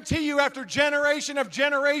guarantee you, after generation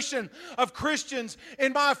of Christians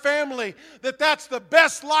in my family, that's the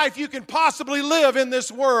best life you can possibly live in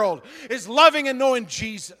this world, is loving and knowing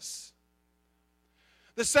Jesus.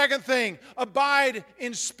 The second thing, abide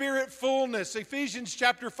in spirit fullness. Ephesians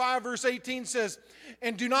chapter 5, verse 18 says,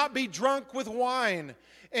 and do not be drunk with wine,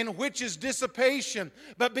 in which is dissipation,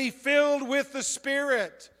 but be filled with the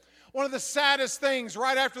Spirit. One of the saddest things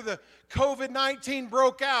right after the COVID-19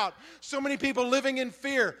 broke out, so many people living in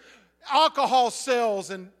fear. Alcohol sales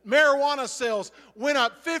and marijuana sales went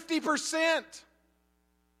up 50%.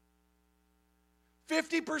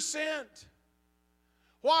 50%.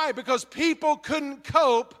 Why? Because people couldn't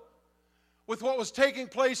cope with what was taking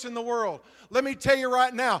place in the world. Let me tell you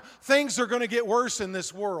right now, things are going to get worse in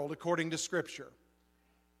this world according to Scripture.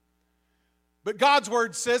 But God's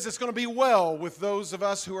Word says it's going to be well with those of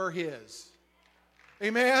us who are His.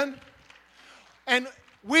 Amen? And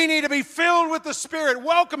We need to be filled with the Spirit,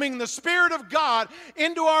 welcoming the Spirit of God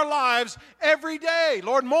into our lives every day.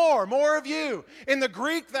 Lord, more of you. In the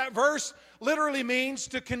Greek, that verse literally means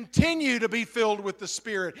to continue to be filled with the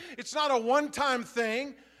Spirit. It's not a one-time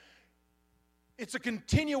thing. It's a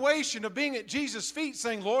continuation of being at Jesus' feet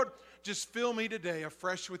saying, Lord, just fill me today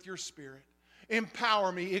afresh with your Spirit.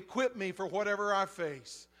 Empower me, equip me for whatever I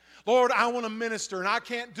face. Lord, I want to minister, and I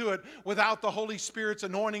can't do it without the Holy Spirit's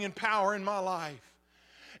anointing and power in my life.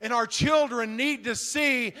 And our children need to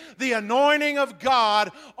see the anointing of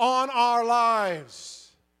God on our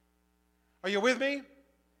lives. Are you with me?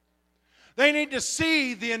 They need to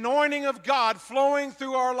see the anointing of God flowing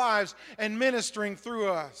through our lives and ministering through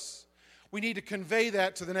us. We need to convey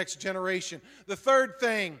that to the next generation. The third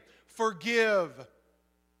thing, forgive.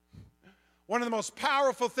 One of the most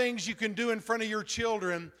powerful things you can do in front of your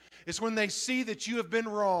children is when they see that you have been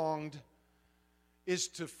wronged, is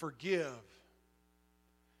to forgive.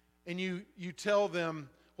 And you tell them,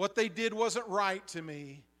 what they did wasn't right to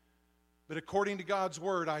me, but according to God's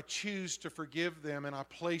word, I choose to forgive them, and I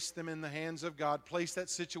place them in the hands of God. Place that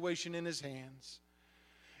situation in His hands.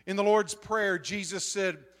 In the Lord's Prayer, Jesus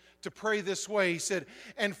said to pray this way. He said,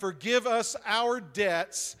 and forgive us our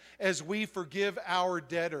debts as we forgive our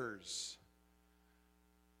debtors.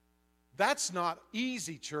 That's not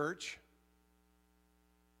easy, church.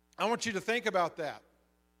 I want you to think about that.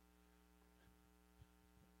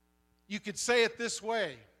 You could say it this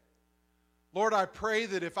way. Lord, I pray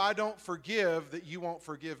that if I don't forgive, that you won't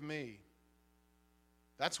forgive me.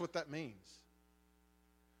 That's what that means.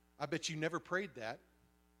 I bet you never prayed that.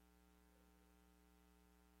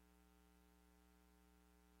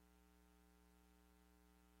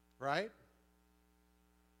 Right?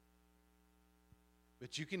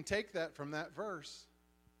 But you can take that from that verse.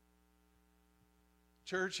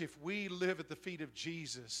 Church, if we live at the feet of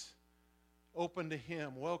Jesus, open to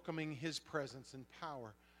Him, welcoming His presence and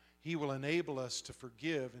power, He will enable us to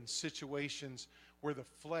forgive in situations where the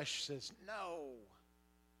flesh says no.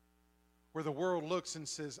 Where the world looks and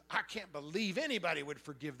says, I can't believe anybody would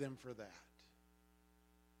forgive them for that.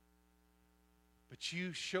 But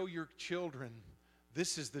you show your children,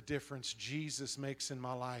 this is the difference Jesus makes in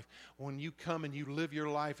my life. When you come and you live your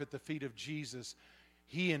life at the feet of Jesus,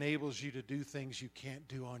 He enables you to do things you can't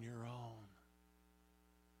do on your own.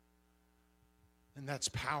 And that's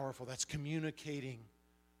powerful. That's communicating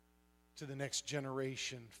to the next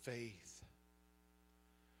generation faith.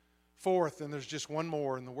 Fourth, and there's just one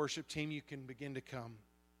more, and the worship team, you can begin to come.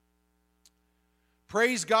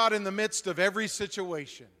 Praise God in the midst of every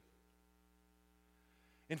situation.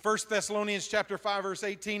 In 1 Thessalonians chapter 5, verse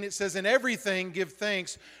 18, it says, in everything give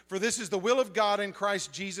thanks, for this is the will of God in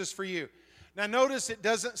Christ Jesus for you. Now notice it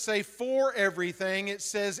doesn't say for everything, it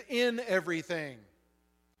says in everything.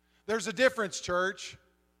 There's a difference, church.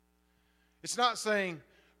 It's not saying,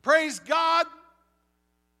 praise God,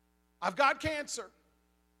 I've got cancer.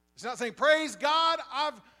 It's not saying, praise God,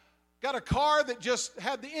 I've got a car that just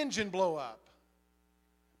had the engine blow up.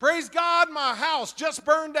 Praise God, my house just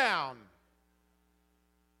burned down.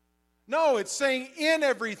 No, it's saying in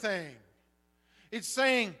everything. It's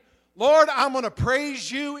saying, Lord, I'm going to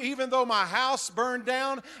praise you even though my house burned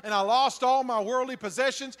down and I lost all my worldly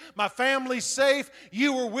possessions. My family's safe.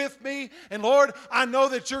 You were with me. And Lord, I know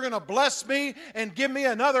that you're going to bless me and give me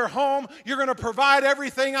another home. You're going to provide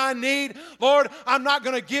everything I need. Lord, I'm not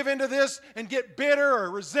going to give into this and get bitter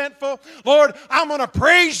or resentful. Lord, I'm going to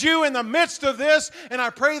praise you in the midst of this. And I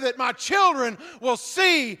pray that my children will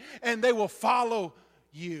see and they will follow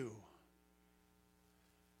you.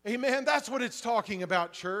 Amen. That's what it's talking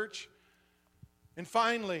about, church. And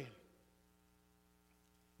finally,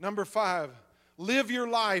 number 5, live your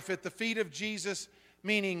life at the feet of Jesus,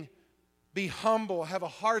 meaning be humble, have a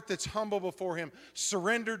heart that's humble before Him,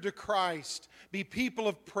 surrendered to Christ, be people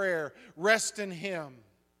of prayer, rest in Him.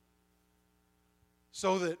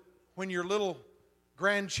 So that when your little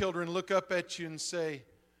grandchildren look up at you and say,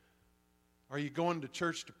 are you going to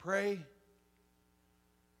church to pray?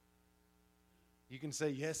 You can say,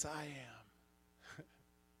 yes, I am.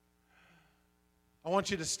 I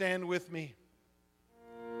want you to stand with me.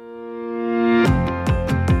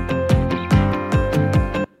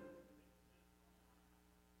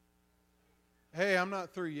 Hey, I'm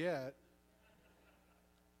not through yet.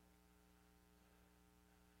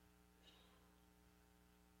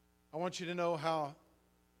 I want you to know how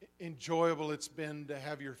enjoyable it's been to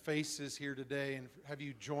have your faces here today and have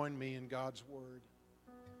you join me in God's Word.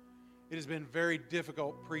 It has been very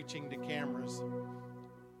difficult preaching to cameras.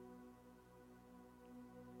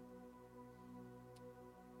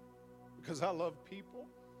 Because I love people.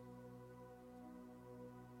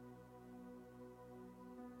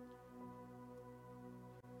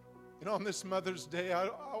 And on this Mother's Day,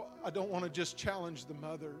 I don't want to just challenge the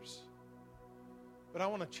mothers, but I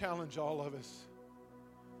want to challenge all of us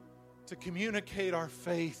to communicate our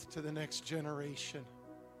faith to the next generation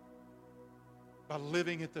by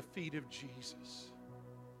living at the feet of Jesus,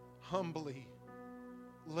 humbly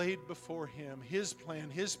laid before Him, His plan,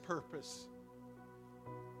 His purpose,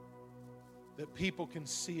 that people can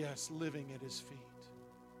see us living at His feet.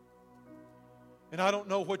 And I don't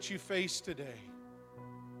know what you face today.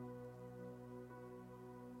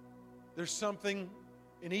 There's something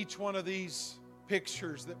in each one of these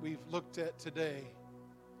pictures that we've looked at today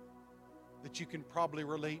that you can probably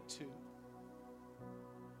relate to.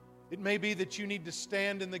 It may be that you need to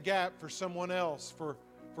stand in the gap for someone else, for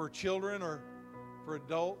children or for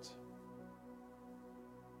adults.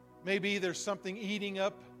 Maybe there's something eating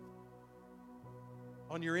up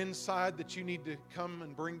on your inside that you need to come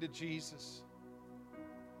and bring to Jesus.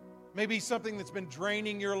 Maybe something that's been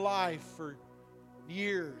draining your life for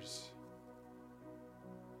years.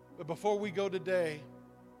 But before we go today,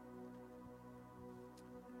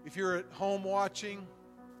 if you're at home watching,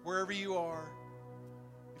 wherever you are,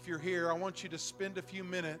 if you're here, I want you to spend a few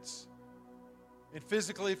minutes. And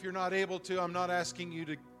physically, if you're not able to, I'm not asking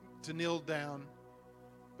you to kneel down.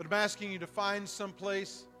 But I'm asking you to find some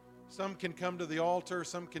place. Some can come to the altar.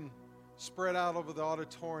 Some can spread out over the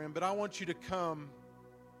auditorium. But I want you to come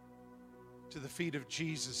to the feet of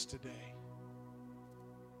Jesus today.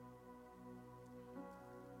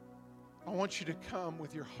 I want you to come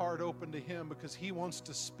with your heart open to Him because He wants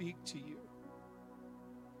to speak to you.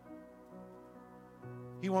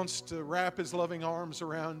 He wants to wrap His loving arms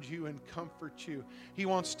around you and comfort you. He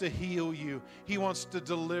wants to heal you. He wants to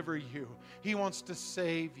deliver you. He wants to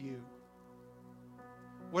save you.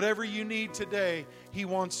 Whatever you need today, He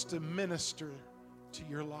wants to minister to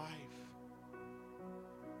your life.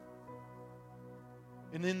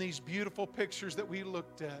 And in these beautiful pictures that we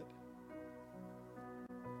looked at,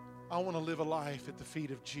 I want to live a life at the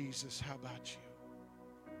feet of Jesus. How about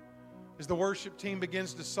you? As the worship team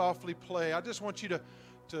begins to softly play, I just want you to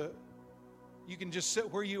you can just sit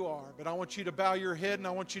where you are, but I want you to bow your head and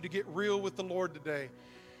I want you to get real with the Lord today.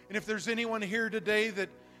 And if there's anyone here today that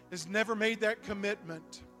has never made that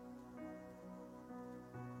commitment,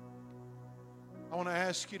 I want to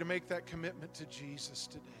ask you to make that commitment to Jesus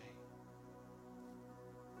today.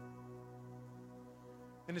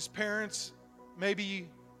 And as parents, maybe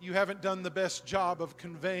you haven't done the best job of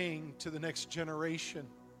conveying to the next generation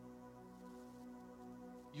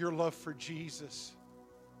your love for Jesus.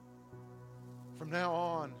 From now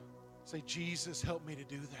on, say, Jesus, help me to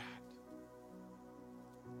do that.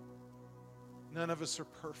 None of us are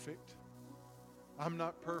perfect. I'm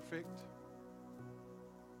not perfect.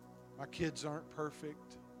 My kids aren't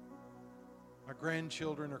perfect. My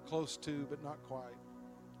grandchildren are close to, but not quite.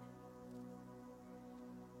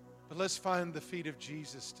 But let's find the feet of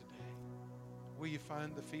Jesus today. Will you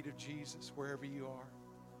find the feet of Jesus wherever you are?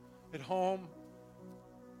 At home,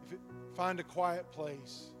 find a quiet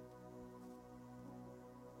place.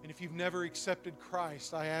 And if you've never accepted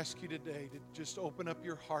Christ, I ask you today to just open up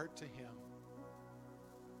your heart to Him.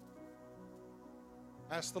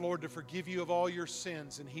 Ask the Lord to forgive you of all your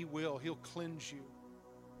sins, and He will. He'll cleanse you.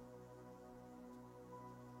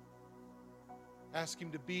 Ask Him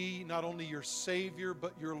to be not only your Savior,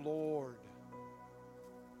 but your Lord.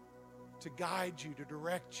 To guide you, to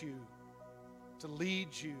direct you, to lead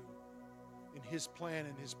you in His plan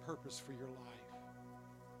and His purpose for your life.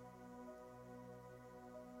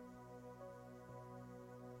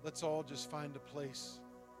 Let's all just find a place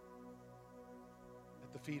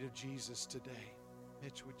at the feet of Jesus today.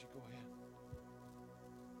 Mitch, would you go ahead?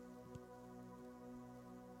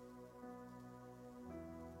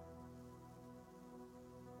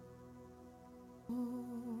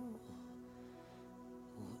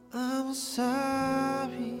 I'm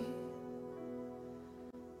sorry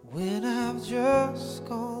when I've just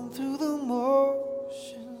gone through the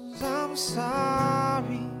motions. I'm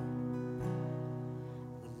sorry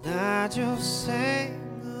when I just sang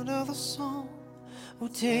another song. Oh,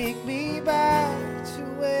 take me back to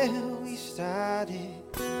where we started.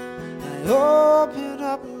 I open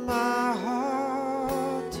up my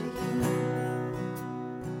heart to you.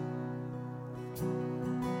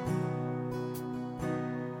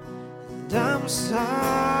 And I'm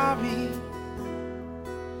sorry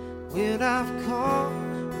when I've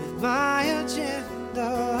come with my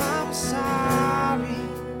agenda. I'm sorry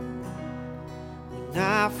when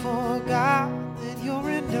I forgot that you're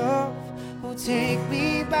enough. Oh, take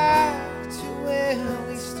me back to where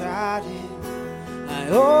we started. I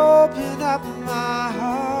open up my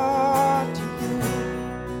heart to you.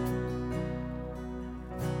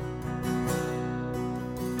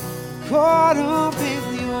 caught up in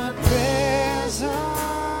your presence.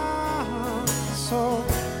 So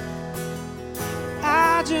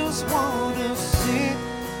I just want to sit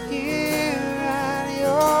here at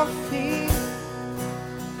your feet,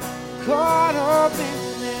 caught up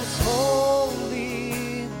in this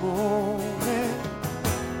holy moment.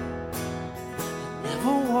 I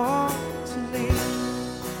never want to leave.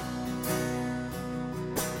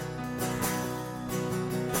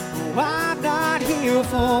 Oh, I'm not here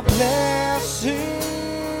for blessings,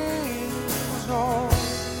 no.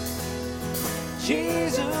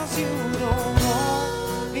 Jesus, you don't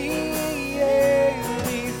owe me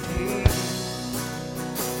anything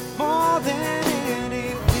more than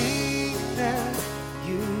anything that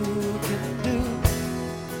you can do.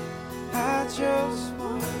 I just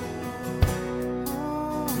want,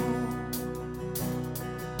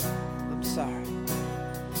 I'm sorry.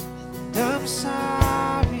 And I'm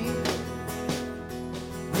sorry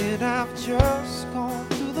that I've just gone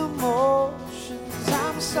through the motions.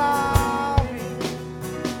 I'm sorry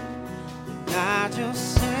I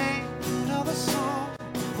just sang another song.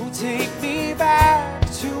 Will take me back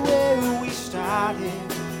to where we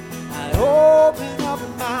started. I open up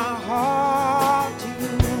my heart to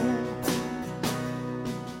you.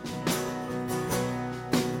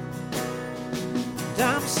 And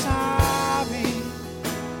I'm sorry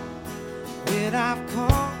when I've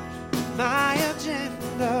come my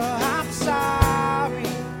agenda. I'm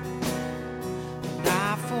sorry when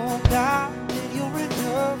I forgot that you're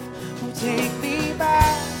enough. Take me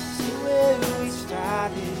back to where we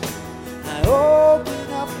started. I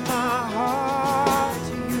open up my heart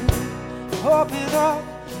to you.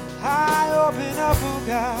 I open up, oh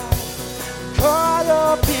God. Caught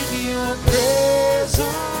up in your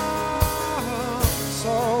presence.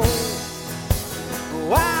 So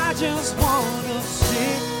I just want to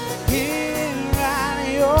sit here at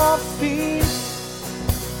your feet.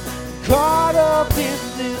 Caught up in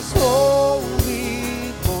this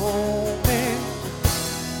holy moment.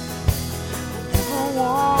 Never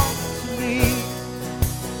want to leave.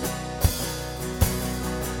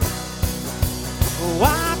 Oh,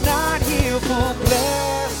 I'm not here for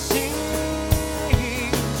blessings,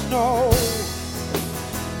 no.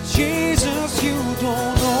 Jesus, you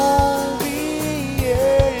don't owe me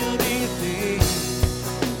anything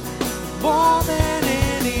more than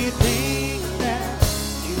anything that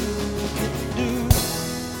you can do.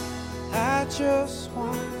 I just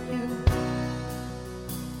want you.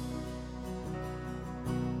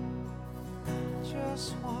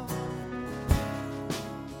 Just want.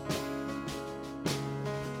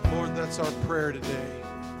 Lord, that's our prayer today.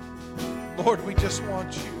 Lord, we just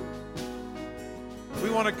want you. We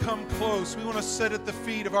want to come close. We want to sit at the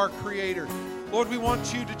feet of our Creator. Lord, we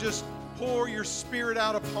want you to just pour your Spirit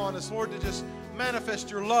out upon us. Lord, to just manifest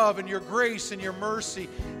your love and your grace and your mercy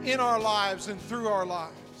in our lives and through our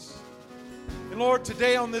lives. And Lord,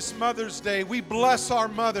 today on this Mother's Day, we bless our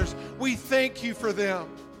mothers. We thank you for them.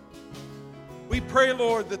 We pray,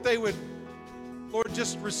 Lord, that they would, Lord,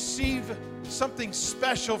 just receive something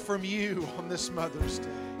special from you on this Mother's Day.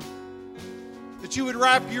 That you would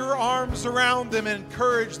wrap your arms around them and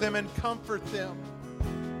encourage them and comfort them.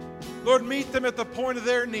 Lord, meet them at the point of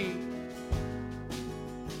their need.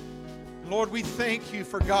 Lord, we thank you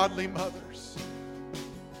for godly mothers.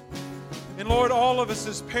 And Lord, all of us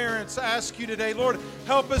as parents ask you today, Lord,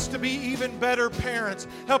 help us to be even better parents.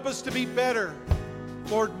 Help us to be better,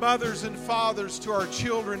 Lord, mothers and fathers to our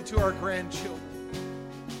children, to our grandchildren.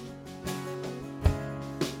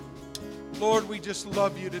 Lord, we just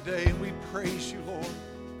love you today and we praise you, Lord.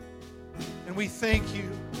 And we thank you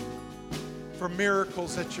for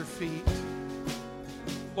miracles at your feet.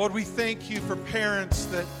 Lord, we thank you for parents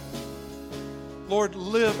that, Lord,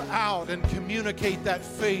 live out and communicate that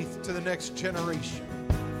faith to the next generation.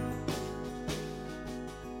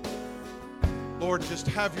 Lord, just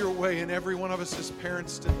have your way in every one of us as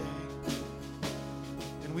parents today.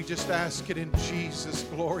 And we just ask it in Jesus'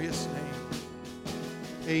 glorious name.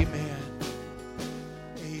 Amen.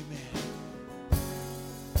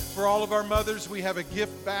 For all of our mothers, we have a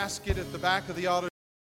gift basket at the back of the auditorium.